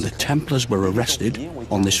 And the Templars were arrested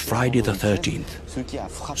on this Friday the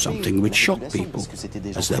 13th, something which shocked people,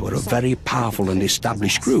 as they were a very powerful and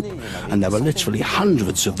established group, and there were literally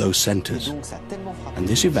hundreds of those centres. And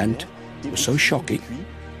this event was so shocking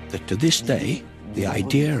that to this day, the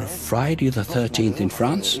idea of Friday the 13th in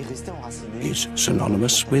France is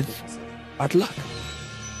synonymous with bad luck.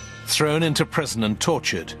 Thrown into prison and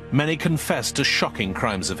tortured, many confessed to shocking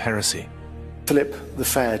crimes of heresy. Philip the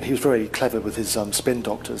Fair, he was very clever with his spin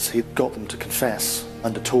doctors. He got them to confess,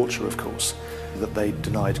 under torture of course, that they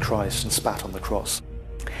denied Christ and spat on the cross.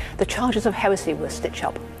 The charges of heresy were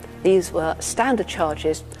stitch-up. These were standard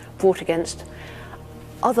charges brought against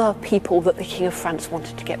other people that the King of France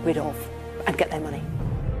wanted to get rid of and get their money.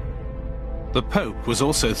 The Pope was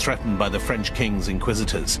also threatened by the French king's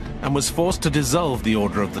inquisitors and was forced to dissolve the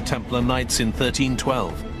Order of the Templar Knights in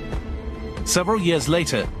 1312. Several years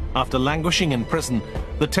later, after languishing in prison,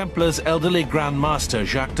 the Templars' elderly Grand Master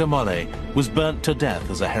Jacques de Molay was burnt to death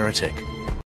as a heretic.